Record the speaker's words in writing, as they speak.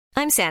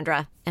I'm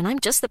Sandra, and I'm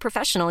just the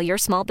professional your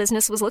small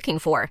business was looking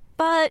for.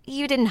 But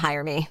you didn't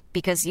hire me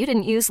because you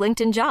didn't use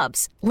LinkedIn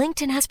Jobs.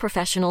 LinkedIn has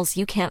professionals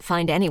you can't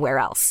find anywhere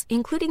else,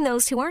 including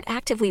those who aren't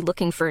actively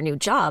looking for a new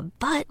job,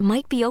 but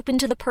might be open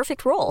to the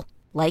perfect role,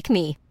 like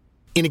me.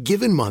 In a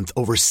given month,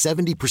 over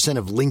 70%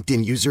 of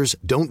LinkedIn users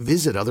don't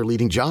visit other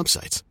leading job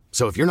sites.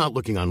 So if you're not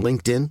looking on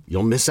LinkedIn,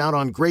 you'll miss out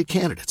on great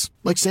candidates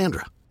like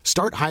Sandra.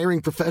 Start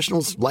hiring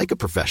professionals like a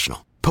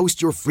professional.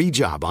 Post your free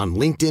job on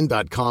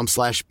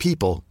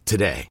linkedin.com/people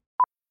today.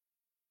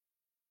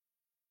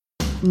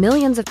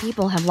 Millions of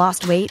people have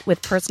lost weight with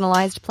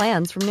personalized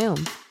plans from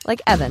Noom.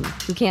 Like Evan,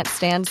 who can't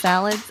stand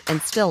salads and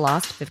still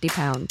lost 50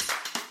 pounds.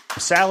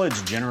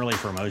 Salads generally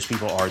for most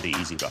people are the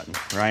easy button,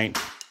 right?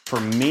 For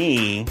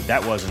me,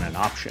 that wasn't an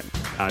option.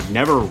 I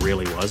never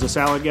really was a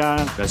salad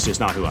guy. That's just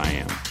not who I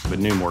am. But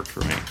Noom worked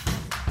for me.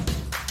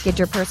 Get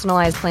your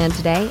personalized plan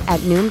today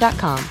at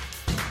Noom.com.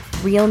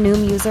 Real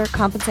Noom user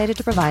compensated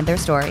to provide their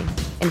story.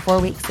 In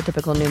 4 weeks, the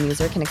typical Noom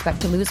user can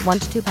expect to lose 1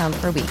 to 2 pounds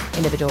per week.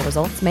 Individual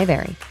results may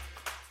vary.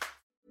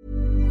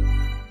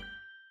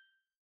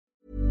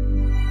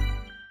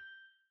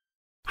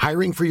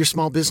 Hiring for your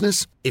small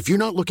business? If you're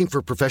not looking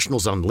for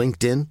professionals on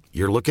LinkedIn,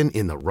 you're looking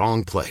in the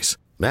wrong place.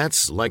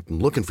 That's like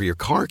looking for your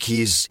car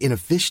keys in a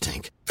fish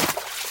tank.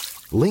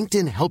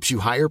 LinkedIn helps you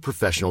hire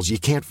professionals you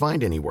can't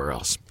find anywhere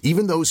else,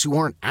 even those who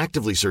aren't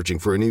actively searching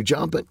for a new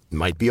job but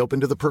might be open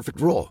to the perfect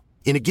role.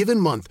 In a given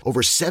month,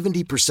 over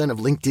 70% of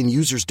LinkedIn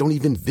users don't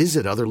even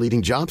visit other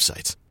leading job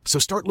sites. So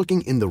start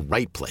looking in the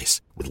right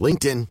place. With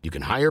LinkedIn, you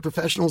can hire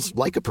professionals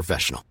like a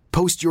professional.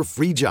 Post your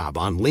free job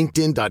on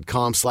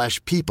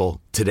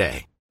linkedin.com/people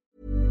today.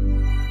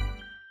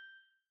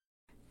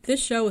 This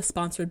show is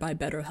sponsored by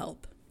BetterHelp.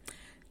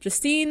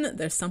 Justine,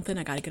 there's something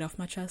I gotta get off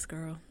my chest,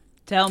 girl.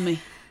 Tell me.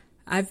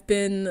 I've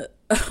been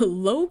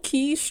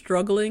low-key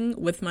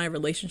struggling with my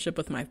relationship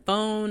with my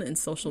phone and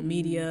social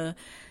media.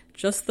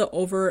 Just the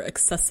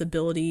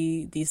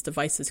over-accessibility these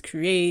devices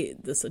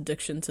create, this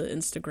addiction to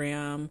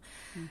Instagram,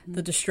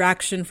 the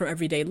distraction from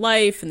everyday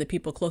life and the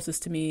people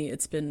closest to me,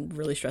 it's been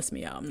really stressing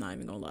me out. I'm not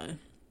even gonna lie.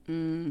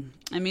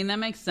 I mean, that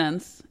makes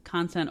sense.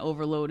 Content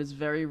overload is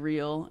very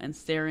real, and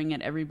staring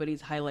at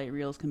everybody's highlight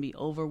reels can be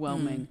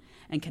overwhelming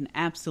and can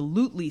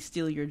absolutely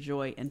steal your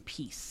joy and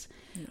peace.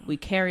 Yeah. We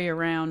carry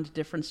around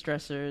different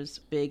stressors,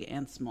 big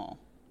and small.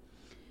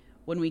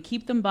 When we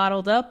keep them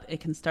bottled up, it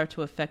can start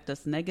to affect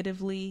us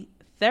negatively.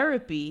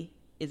 Therapy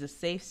is a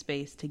safe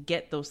space to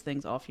get those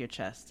things off your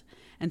chest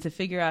and to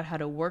figure out how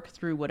to work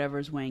through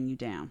whatever's weighing you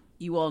down.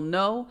 You all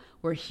know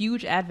we're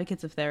huge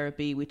advocates of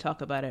therapy. We talk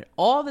about it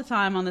all the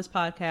time on this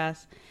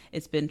podcast.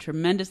 It's been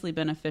tremendously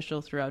beneficial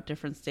throughout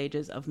different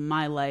stages of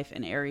my life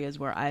and areas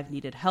where I've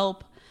needed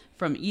help,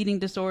 from eating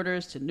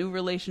disorders to new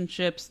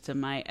relationships to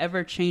my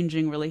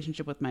ever-changing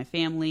relationship with my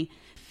family.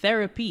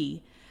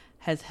 Therapy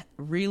has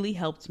really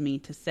helped me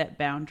to set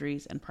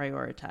boundaries and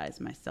prioritize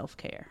my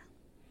self-care.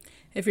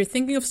 If you're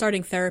thinking of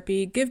starting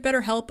therapy, give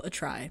BetterHelp a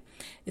try.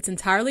 It's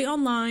entirely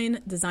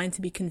online, designed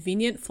to be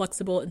convenient,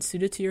 flexible, and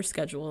suited to your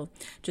schedule.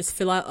 Just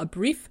fill out a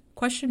brief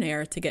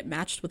questionnaire to get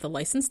matched with a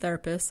licensed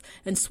therapist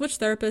and switch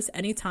therapists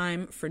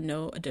anytime for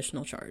no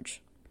additional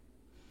charge.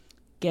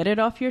 Get it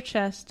off your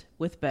chest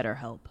with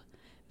BetterHelp.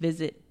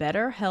 Visit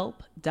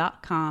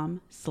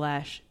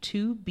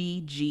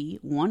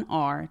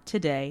betterhelp.com/2BG1R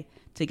today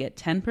to get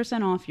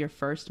 10% off your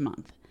first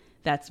month.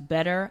 That's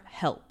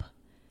BetterHelp.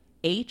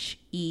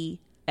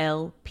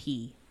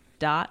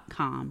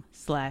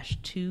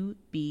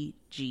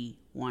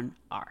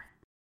 HELP.com/2BG1R.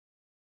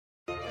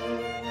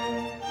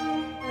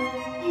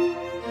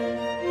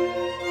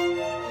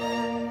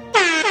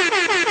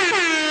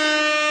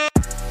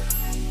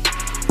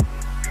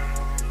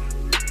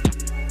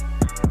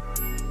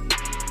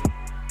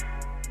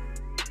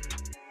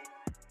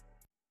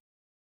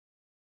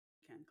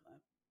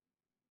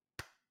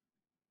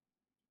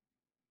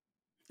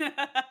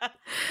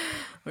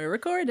 We're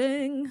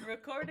recording.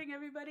 Recording,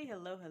 everybody.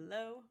 Hello,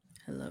 hello.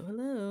 Hello,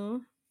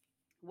 hello.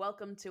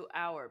 Welcome to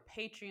our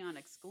Patreon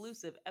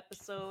exclusive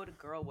episode,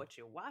 Girl, What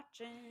You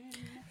Watching?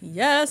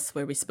 Yes,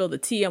 where we spill the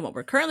tea on what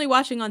we're currently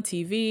watching on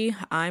TV.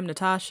 I'm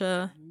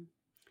Natasha.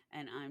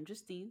 And I'm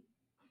Justine.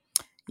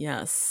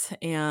 Yes,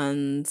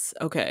 and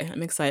okay,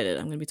 I'm excited.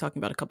 I'm going to be talking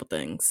about a couple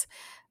things.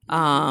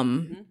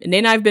 Nate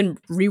and I have been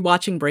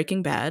rewatching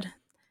Breaking Bad,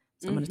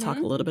 so I'm going to talk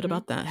a little bit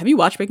about that. Have you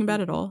watched Breaking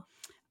Bad at all?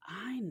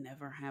 I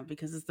never have,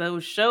 because it's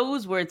those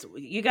shows where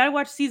you got to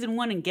watch season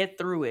 1 and get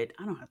through it.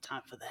 I don't have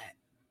time for that.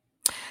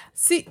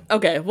 See,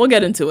 okay, we'll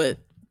get into it.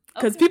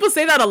 Because people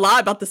say that a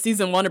lot about the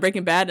season 1 of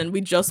Breaking Bad, and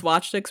we just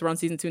watched it because we're on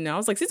season 2 now. I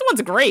was like, season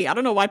 1's great. I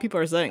don't know why people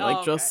are saying,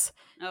 just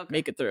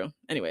make it through.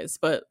 Anyways,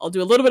 but I'll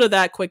do a little bit of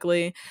that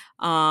quickly.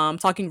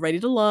 Talking Ready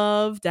to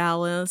Love,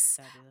 Dallas,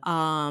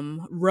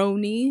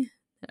 RHONY.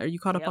 Are you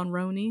caught up on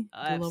RHONY?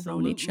 The little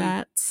RHONY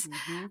chats.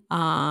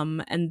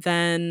 And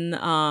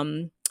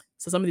then...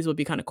 so some of these will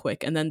be kind of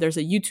quick. And then there's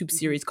a YouTube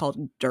series called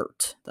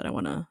Dirt that I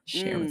want to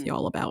share with you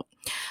all about.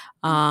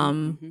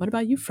 What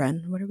about you,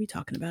 friend? What are we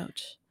talking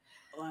about?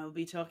 I will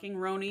be talking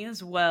RHONY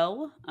as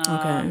well.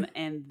 Okay.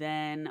 And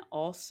then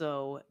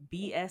also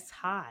BS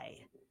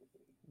High,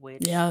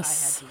 which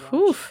Yes. I had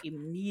to watch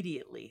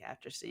immediately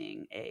after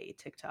seeing a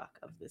TikTok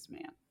of this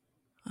man.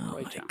 Oh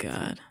Roy my Johnson.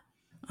 God.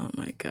 Oh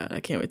my God. I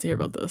can't wait to hear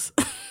about this.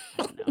 I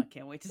know, I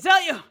can't wait to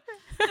tell you.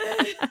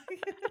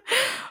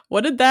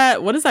 What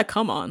does that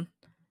come on?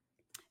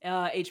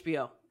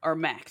 HBO or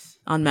Max.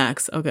 On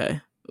Max.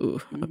 Okay.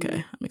 Ooh, okay.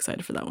 I'm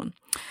excited for that one.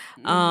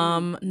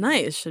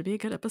 Nice. Should be a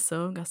good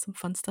episode. Got some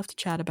fun stuff to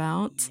chat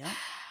about. Yep.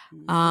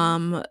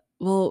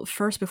 Well,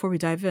 first, before we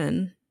dive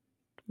in,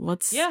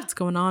 what's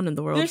going on in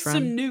the world, There's friend?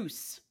 some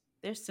news.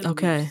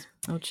 Okay. News.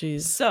 Oh,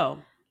 geez. So,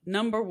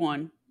 number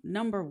one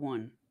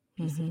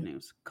piece of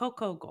news.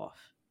 Coco Gauff.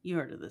 You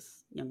heard of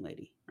this young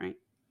lady, right?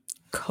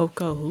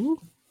 Coco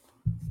who?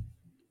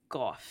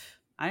 Gauff.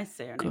 I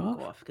say her name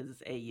Gauff because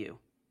it's AU.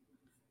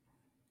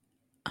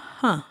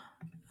 Huh.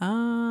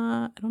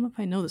 I don't know if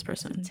I know this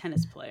person. She's a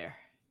tennis player.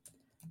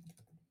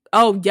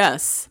 Oh,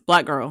 yes.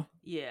 Black girl.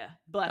 Yeah.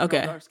 Black girl,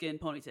 dark skin,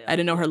 ponytail. I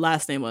didn't know her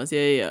last name was.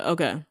 Yeah.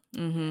 Okay.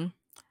 Mm-hmm.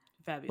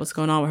 Fabulous. What's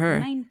going on with her?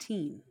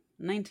 19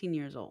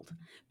 years old.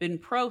 Been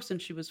pro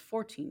since she was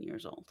 14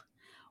 years old.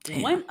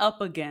 Damn. Went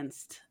up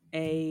against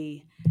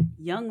a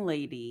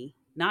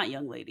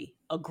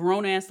a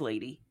grown-ass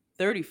lady,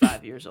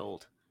 35 years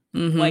old,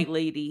 white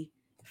lady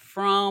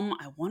from,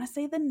 I want to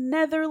say the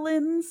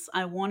Netherlands,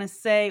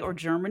 or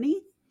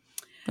Germany.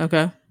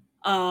 Okay.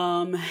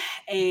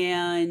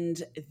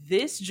 And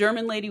this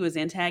German lady was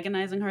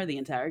antagonizing her the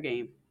entire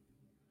game.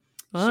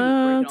 What? She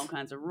was breaking all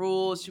kinds of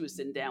rules. She was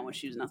sitting down when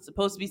she was not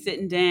supposed to be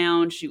sitting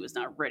down. She was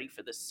not ready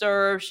for the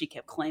serve. She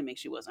kept claiming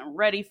she wasn't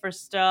ready for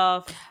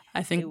stuff.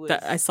 I think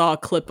that I saw a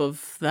clip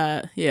of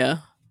that. Yeah.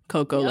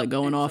 Coco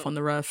going off on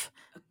the ref.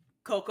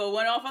 Coco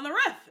went off on the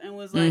ref and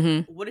was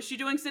like, what is she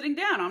doing sitting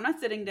down? I'm not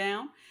sitting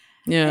down.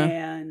 Yeah.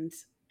 And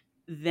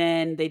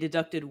then they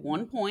deducted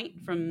 1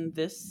 point from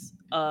this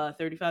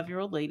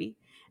 35-year-old lady.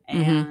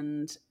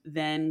 And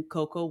then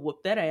Coco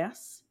whooped that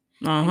ass.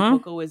 And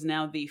Coco is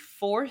now the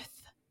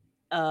fourth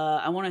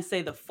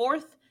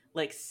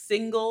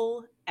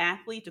single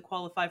athlete to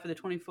qualify for the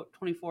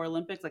 2024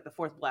 Olympics, like the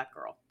fourth black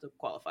girl to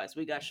qualify. So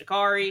we got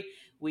Sha'Carri,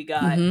 we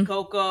got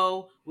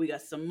Coco, we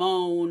got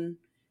Simone.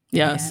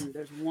 Yes. And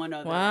there's one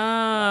other.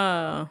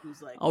 Wow.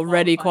 Who's like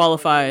already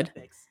qualified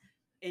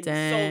in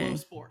Dang. solo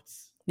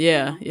sports.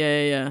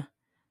 Yeah.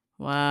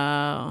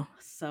 Wow.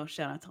 So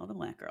shout out to all the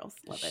black girls.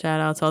 Love it.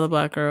 Shout out to all the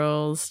black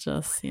girls.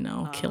 Just,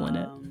 killing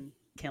it.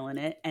 Killing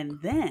it.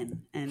 And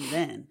then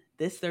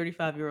this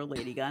 35-year-old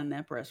lady got in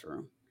that press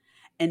room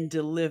and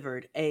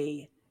delivered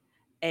a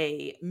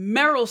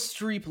Meryl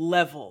Streep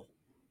level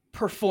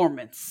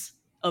performance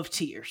of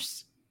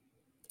tears.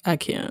 I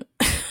can't.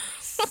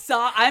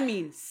 I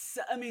mean,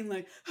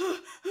 like, when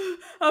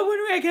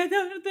do I get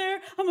out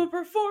there? I'm a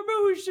performer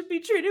who should be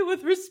treated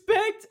with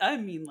respect. I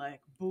mean,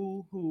 like,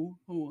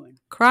 boo-hoo-hooing.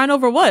 Crying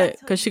over what?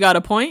 Because she got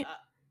a point?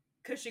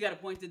 Because she got a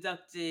point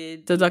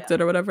deducted.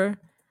 Or whatever?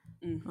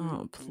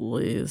 Oh,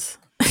 please.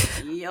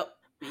 Yep.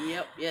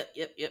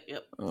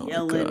 Oh,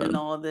 yelling God. and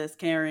all this,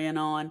 carrying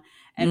on.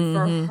 And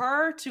for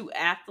her to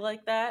act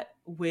like that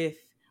with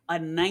a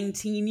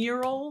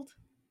 19-year-old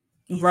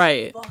is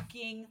right.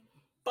 fucking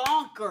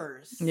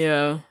bonkers.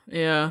 Yeah.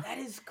 That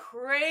is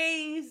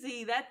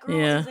crazy. That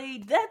girl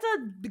that's a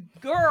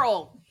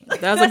girl.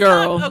 That's a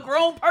girl. Not a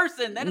grown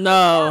person. That is a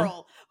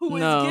girl who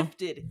is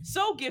gifted.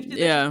 So gifted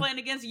that she's playing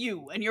against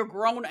you and your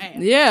grown ass.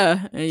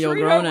 Yeah. And your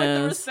grown her ass.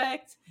 with the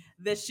respect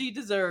that she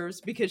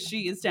deserves because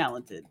she is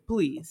talented.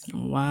 Please.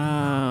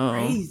 Wow.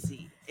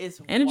 Crazy.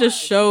 It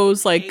just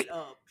shows like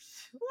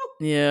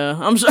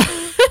I'm sure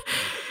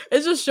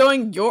it's just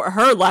showing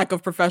her lack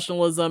of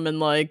professionalism and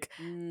like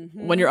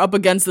when you're up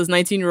against this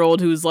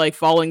 19-year-old who's like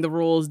following the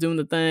rules, doing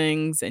the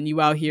things, and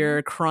you out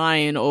here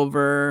crying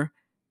over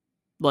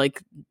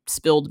like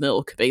spilled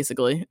milk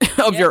basically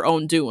of your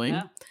own doing.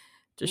 Yeah.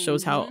 Just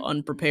shows how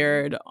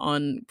unprepared,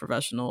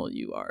 unprofessional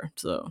you are.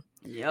 So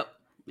Yep.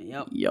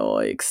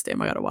 Yikes.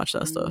 Damn, I gotta watch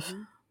that stuff.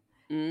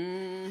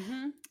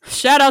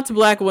 Shout out to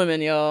black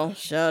women, y'all.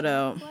 Shout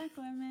out. Black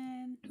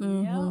women.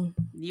 Yep.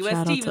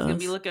 US team is gonna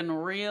be looking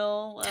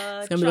real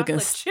it's gonna be looking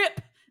chip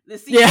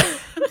this year. Yeah.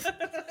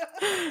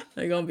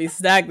 They're gonna be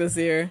stacked this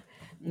year.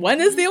 When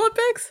is the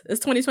Olympics? It's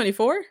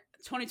 2024?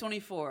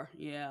 2024,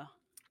 yeah.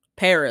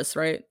 Paris,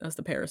 right? That's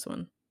the Paris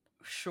one.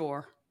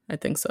 Sure. I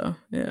think so.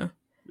 Yeah.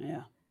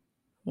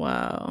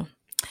 Wow.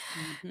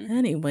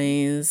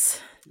 Anyways.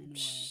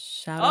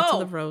 Shout out to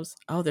the Rose.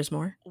 Oh, there's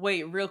more?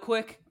 Wait, real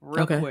quick.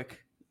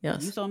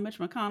 Yes. You saw Mitch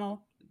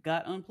McConnell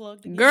got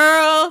unplugged again?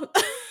 Girl,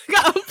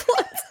 got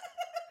unplugged.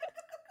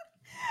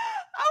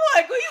 I'm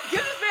like, will you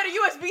give this man a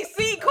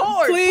USB-C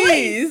cord?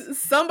 Please.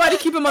 Somebody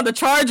keep him on the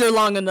charger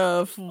long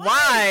enough.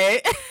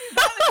 Why? He's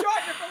not on the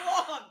charger for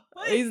long.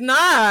 Please. He's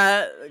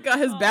not. Got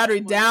his battery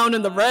down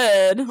in the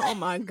red. Oh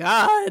my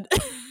God.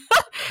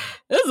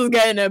 This is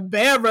getting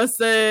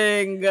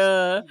embarrassing.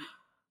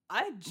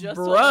 I just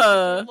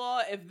saw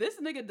law. If this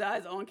nigga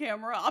dies on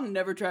camera, I'm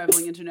never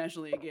traveling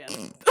internationally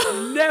again.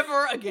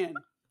 Never again.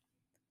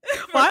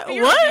 What?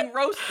 Being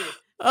roasted.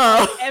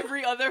 from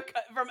every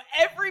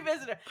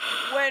visitor.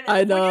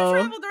 I know. When you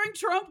traveled during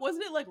Trump,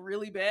 wasn't it like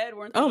really bad?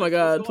 Weren't oh my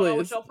God,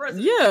 please.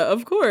 Yeah,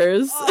 of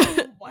course.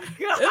 Oh my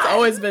God. It's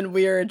always been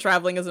weird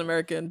traveling as an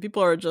American.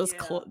 People are just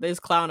they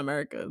just clown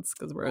Americans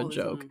because we're all a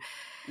joke. Time.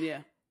 Yeah.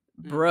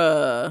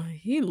 Bruh,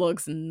 he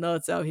looks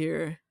nuts out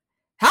here.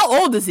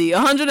 How old is he?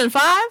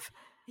 105?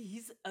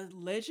 He's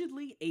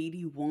allegedly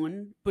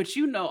 81, but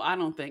I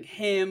don't think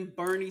him,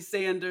 Bernie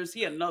Sanders,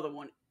 he another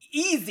one,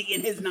 easy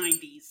in his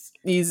 90s.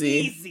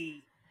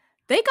 Easy.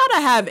 They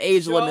gotta have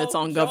age limits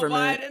on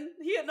government. Biden,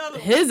 he another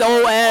his one.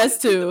 old ass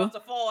too. About to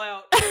fall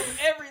out.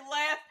 Every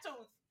last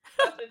tooth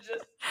about to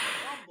just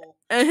crumble.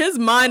 And his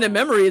mind and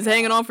memory is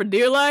hanging on for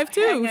dear life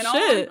too.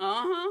 Shit.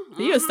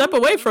 He a step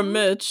away from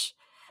Mitch.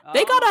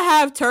 They gotta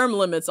have term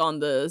limits on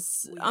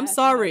this. I'm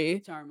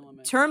sorry.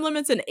 Term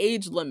limits and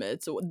age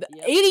limits.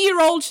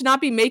 80-year-old should not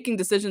be making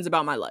decisions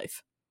about my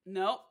life.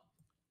 Nope.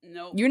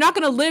 You're not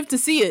gonna live to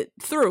see it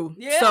through.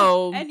 Yeah.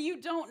 So, and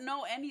you don't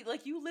know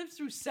you lived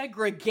through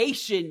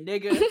segregation,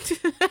 nigga.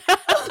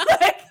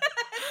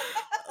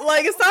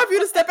 like it's time for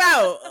you to step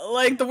out.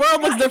 Like the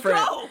world looks different.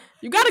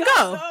 You gotta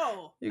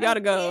go. You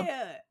gotta go.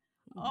 Yeah.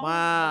 Oh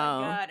wow.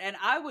 My God. And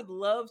I would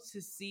love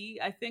to see,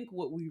 I think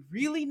what we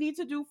really need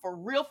to do for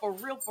real,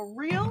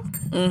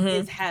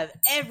 is have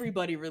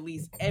everybody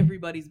release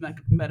everybody's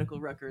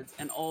medical records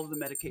and all of the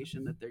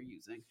medication that they're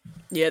using.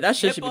 Yeah, that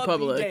shit should be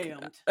public.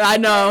 I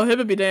know,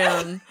 HIPAA be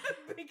damned.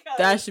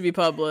 That should be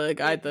public,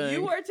 I think.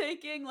 You are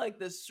taking like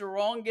the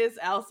strongest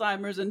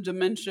Alzheimer's and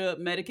dementia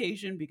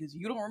medication because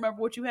you don't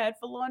remember what you had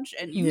for lunch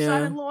and you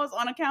signing laws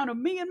on account of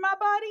me and my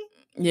body.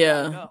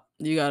 Yeah,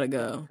 you gotta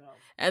go.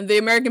 And the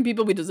American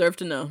people, we deserve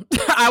to know.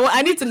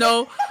 I need to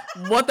know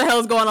what the hell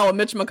is going on with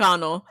Mitch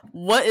McConnell.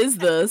 What is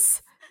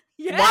this?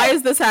 Yes. Why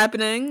is this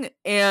happening?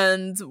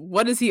 And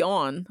what is he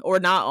on or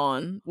not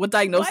on? What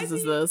diagnosis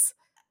is this?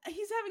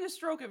 He's having a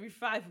stroke every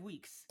 5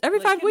 weeks. Every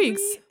 5 weeks.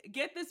 We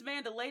get this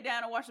man to lay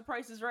down and watch The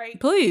Price is Right.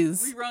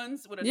 Please.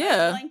 Reruns with a nice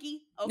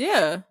blankie. Okay.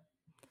 Yeah.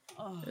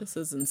 Oh. This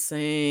is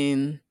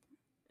insane.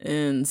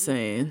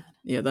 Insane.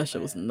 Yeah, that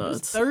shit was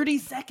nuts. It was 30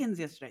 seconds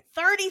yesterday.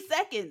 30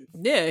 seconds.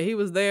 Yeah, he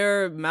was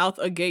there, mouth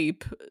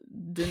agape.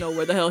 Didn't know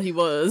where the hell he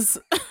was.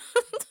 God!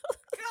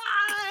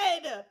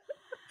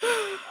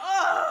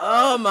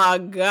 Oh my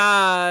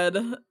God.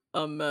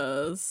 A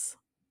mess.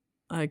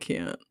 I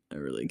can't. I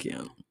really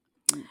can't.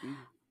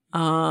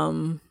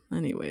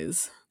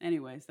 Anyways,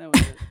 that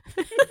was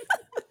it.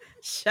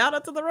 Shout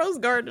out to the Rose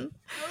Garden.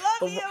 I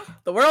love you.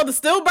 The world is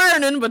still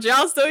burning, but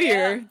y'all still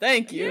here.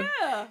 Thank you.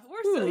 Yeah,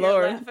 we're still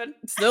here laughing.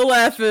 Still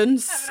laughing.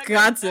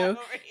 Got to.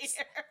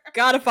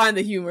 Gotta find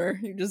the humor.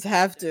 You just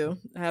have to.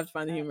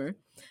 Find the humor.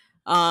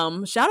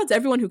 Shout out to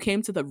everyone who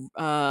came to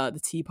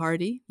the tea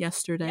party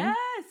yesterday.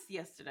 Yes,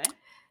 yesterday.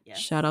 Yes.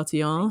 Shout out to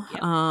y'all.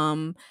 Yep.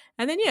 And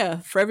then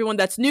for everyone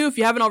that's new, if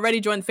you haven't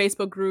already joined the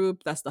Facebook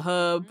group, that's the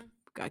hub.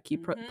 Gotta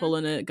keep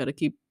pulling it. Gotta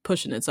keep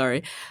pushing it.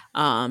 Sorry.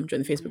 Join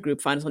the Facebook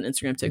group. Find us on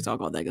Instagram, TikTok,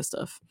 all that good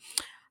stuff.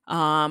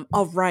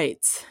 All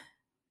right.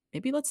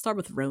 Maybe let's start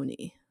with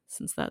RHONY,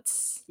 since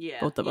that's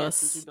both of us.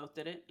 Since we both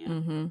did it.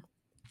 Yeah.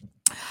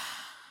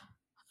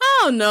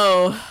 Oh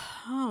no.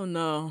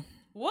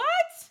 What?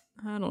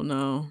 I don't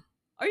know.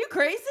 Are you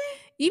crazy?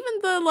 Even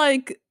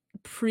the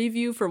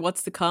preview for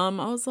what's to come,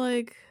 I was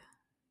like,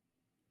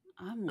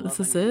 this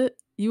is it.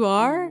 You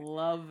are? I'm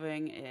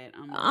loving it.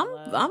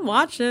 I'm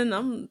watching.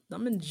 I'm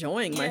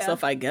enjoying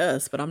myself, I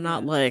guess, but I'm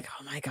not like,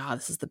 oh my God,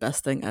 this is the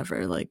best thing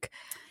ever. Like,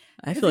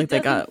 I feel like they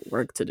got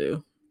work to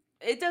do.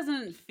 It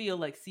doesn't feel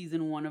like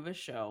season 1 of a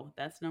show.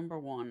 That's number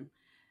one.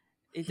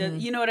 It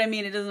does. You know what I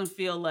mean? It doesn't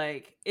feel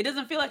like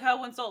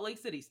how when Salt Lake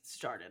City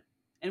started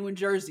and when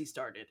Jersey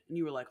started, and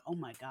you were like, oh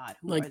my God,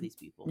 who are these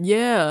people?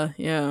 Yeah.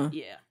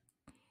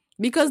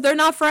 Because they're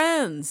not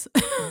friends.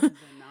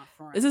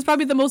 This is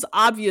probably the most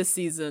obvious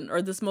season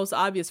or this most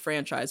obvious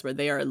franchise where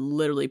they are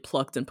literally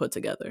plucked and put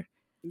together.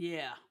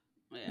 Yeah.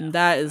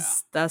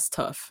 That's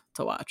tough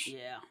to watch.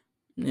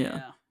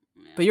 Yeah.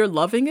 But you're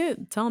loving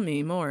it? Tell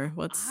me more.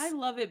 I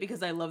love it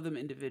because I love them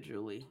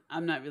individually.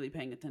 I'm not really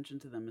paying attention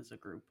to them as a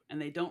group. And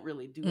they don't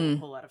really do a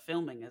whole lot of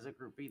filming as a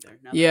group either.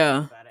 Now that I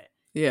think about it.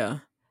 Yeah.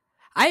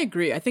 I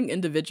agree. I think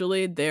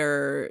individually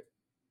they're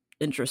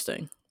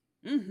interesting.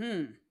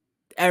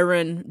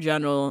 Erin,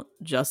 General,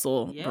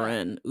 Jessel,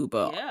 Bryn,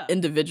 Uba. Yeah.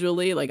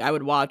 Individually, I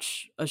would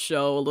watch a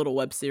show, a little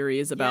web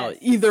series about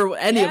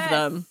any of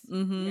them.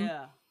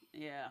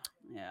 Yeah.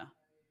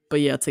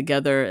 But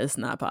together it's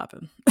not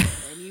popping.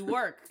 They need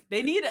work.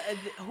 They need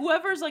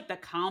whoever's the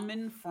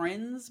common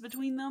friends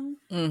between them.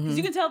 Because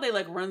you can tell they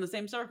run the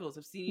same circles,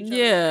 have seen each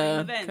other at the same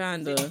events.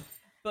 Kind of.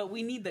 But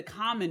we need the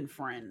common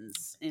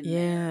friends in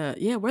there.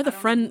 Yeah, we're the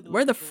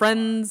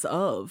friends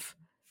of.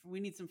 We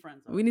need some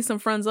friends up. We need some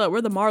friends up. We're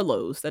the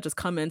Marlows that just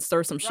come in,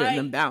 stir some shit, and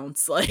then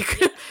bounce. We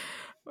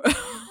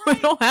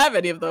don't have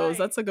any of those.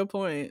 That's a good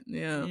point.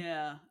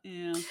 Yeah.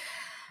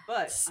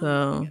 But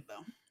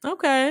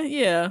okay,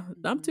 yeah,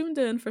 I'm tuned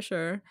in for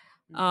sure.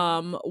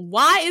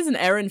 Why isn't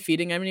Erin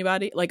feeding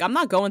anybody? I'm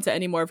not going to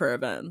any more of her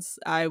events.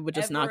 I would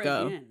just not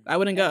go. I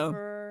wouldn't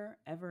go.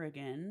 Ever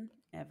again.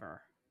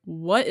 Ever.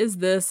 What is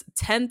this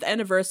 10th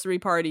anniversary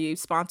party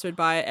sponsored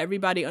by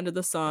everybody under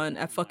the sun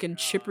at fucking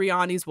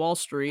Cipriani's Wall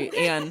Street?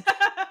 And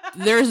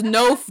there's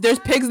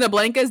pigs in the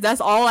blankets. That's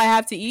all I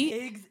have to eat.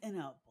 Pigs in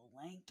a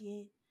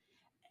blanket.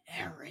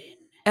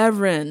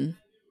 Erin.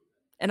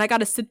 And I got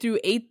to sit through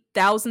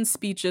 8,000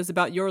 speeches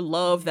about your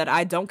love that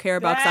I don't care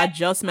about because I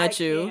just met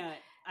you.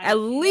 At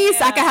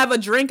least I could have a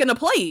drink and a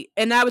plate,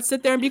 and I would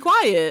sit there and be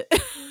quiet.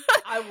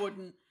 I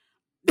wouldn't.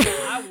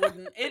 I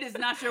wouldn't. It is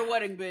not your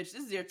wedding, bitch.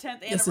 This is your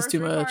 10th anniversary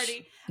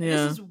party. Yeah.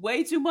 This is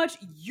way too much.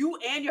 You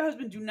and your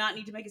husband do not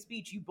need to make a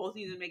speech. You both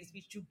need to make a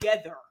speech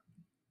together.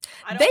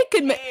 I don't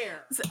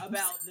care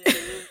about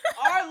this.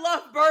 Our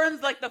love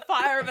burns like the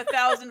fire of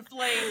 1,000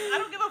 flames. I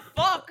don't give a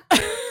fuck.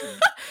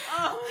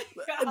 Oh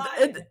my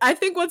God. I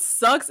think what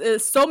sucks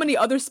is so many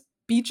other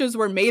speeches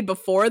were made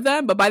before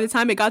them, but by the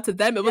time it got to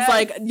them, it was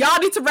like, y'all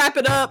need to wrap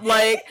it up.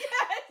 Like,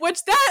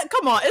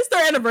 come on, it's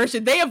their anniversary.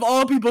 They of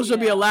all people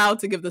should be allowed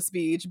to give the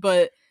speech,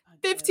 but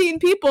 15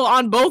 people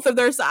on both of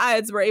their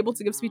sides were able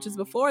to give speeches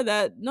before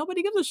that.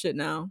 Nobody gives a shit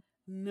now.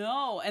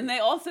 No, and they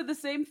all said the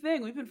same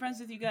thing. We've been friends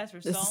with you guys for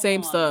so long. It's the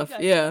same stuff,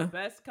 yeah. The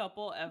best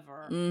couple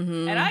ever.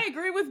 Mm-hmm. And I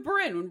agree with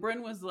Bryn when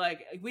Bryn was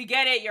like, we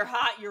get it, you're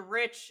hot, you're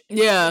rich.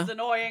 Yeah. It's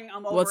annoying,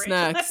 I'm over What's it.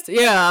 next?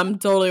 Yeah, I'm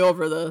totally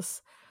over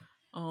this.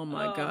 Oh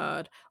my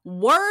God.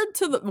 Word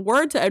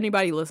to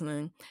anybody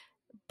listening,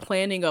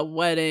 planning a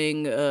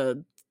wedding,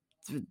 an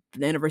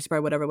anniversary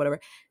party, whatever.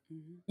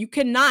 Mm-hmm. You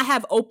cannot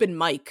have open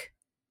mic.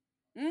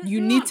 Mm-hmm. You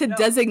need to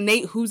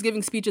designate who's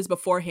giving speeches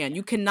beforehand.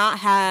 You cannot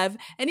have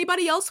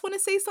anybody else want to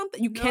say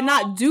something. You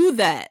cannot do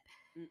that.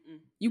 Mm-mm.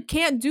 You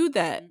can't do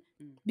that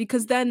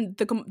because then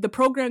the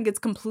program gets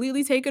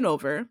completely taken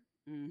over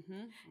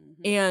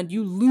and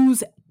you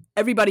lose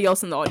everybody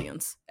else in the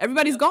audience.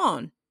 Everybody's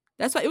gone.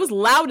 That's why it was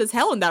loud as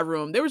hell in that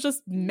room. There was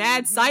just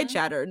mad side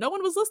chatter. No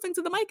one was listening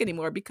to the mic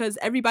anymore because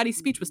everybody's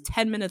speech was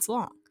 10 minutes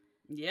long.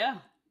 Yeah.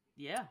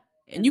 Yeah.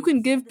 And you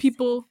can give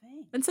people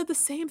and said the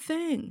same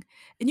thing.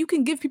 And you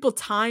can give people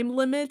time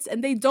limits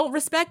and they don't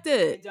respect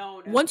it.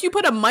 Once you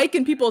put a mic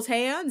in people's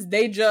hands,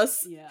 they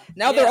just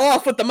now they're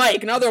off with the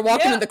mic. Now they're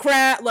walking in the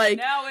crowd like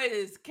now it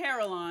is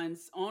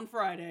Caroline's on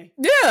Friday.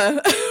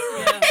 Yeah.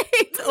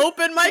 Right.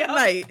 Open mic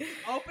night.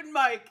 Open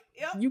mic.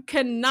 Yep. You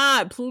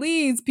cannot,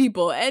 please,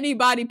 people,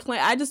 anybody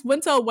plan. I just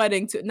went to a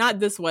wedding not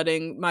this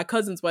wedding, my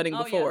cousin's wedding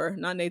before,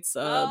 not Nate's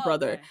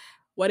brother.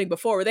 Wedding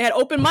before where they had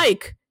open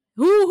mic.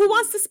 Who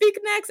wants to speak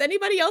next?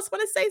 Anybody else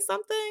want to say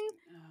something?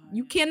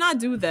 You cannot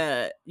do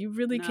that. You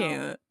really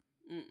can't.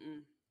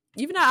 Mm-mm.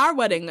 Even at our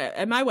wedding,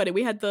 at my wedding,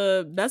 we had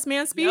the best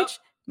man speech,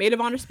 maid of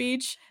honor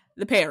speech,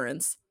 the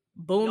parents.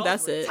 Boom,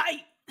 that's it.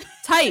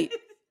 Tight.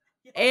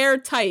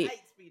 Airtight.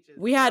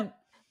 We had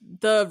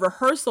the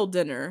rehearsal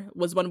dinner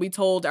was when we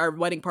told our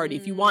wedding party,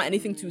 if you want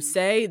anything to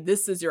say,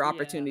 this is your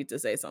opportunity to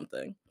say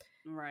something.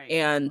 Right.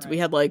 And we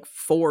had like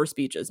 4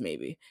 speeches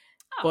maybe.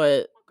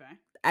 But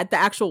at the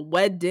actual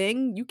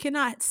wedding, you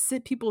cannot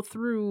sit people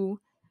through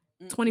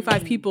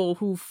 25 people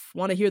who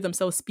want to hear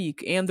themselves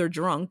speak and they're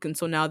drunk. And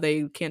so now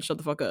they can't shut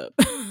the fuck up.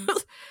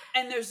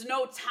 And there's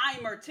no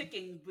timer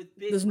ticking with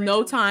big There's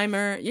no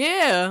timer.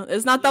 Yeah.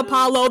 It's not the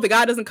Apollo. The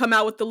guy doesn't come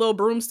out with the little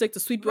broomstick to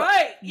sweep.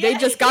 Right. They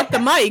just got the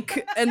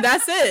mic and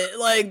that's it.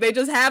 Like they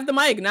just have the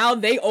mic. Now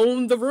they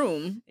own the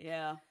room.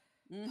 Yeah.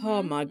 Mm-hmm.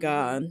 Oh my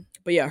God.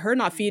 But yeah, her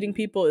not feeding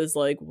people is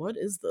like, what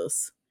is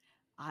this?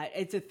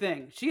 It's a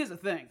thing. She is a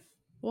thing.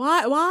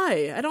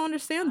 Why? I don't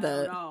understand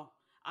that.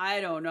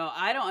 I don't know.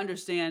 I don't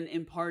understand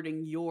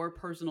imparting your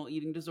personal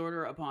eating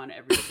disorder upon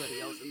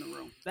everybody else in the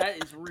room.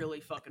 That is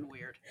really fucking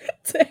weird.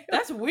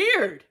 That's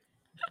weird.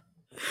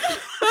 That's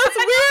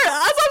weird.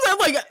 That's what I'm saying.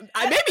 Like,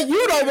 maybe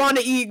you don't want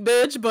to eat,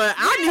 bitch, but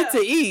I need to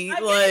eat.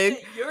 That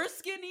you're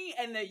skinny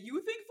and that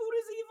you think food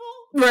is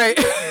evil. Right.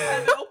 You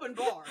have an open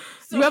bar.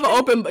 So you have an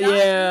open bar.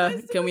 Yeah.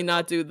 Can we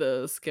not do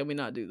this?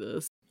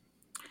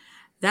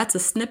 That's a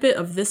snippet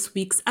of this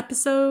week's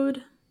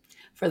episode.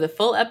 For the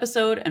full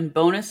episode and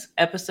bonus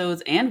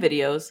episodes and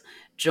videos,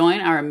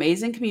 join our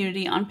amazing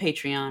community on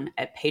Patreon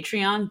at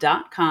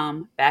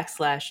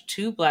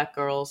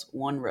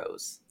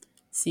patreon.com/2blackgirls1rose.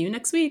 See you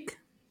next week.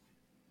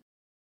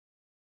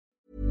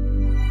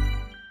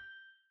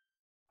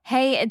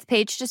 Hey, it's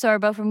Paige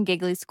DeSorbo from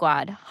Giggly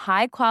Squad.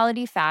 High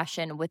quality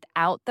fashion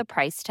without the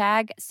price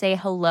tag. Say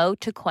hello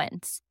to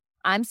Quince.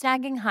 I'm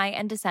snagging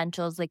high-end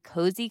essentials like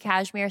cozy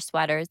cashmere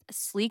sweaters,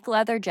 sleek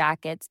leather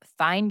jackets,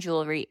 fine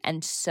jewelry,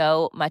 and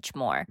so much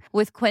more.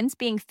 With Quince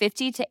being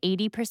 50 to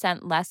 80%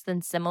 less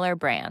than similar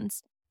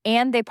brands.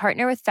 And they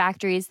partner with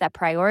factories that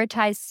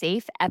prioritize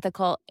safe,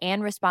 ethical,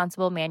 and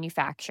responsible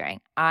manufacturing.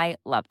 I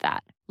love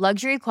that.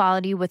 Luxury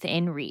quality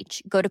within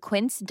reach. Go to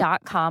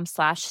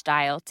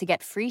quince.com/style to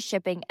get free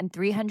shipping and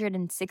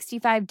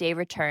 365-day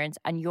returns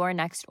on your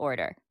next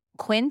order.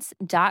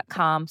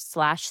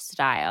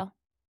 Quince.com/style.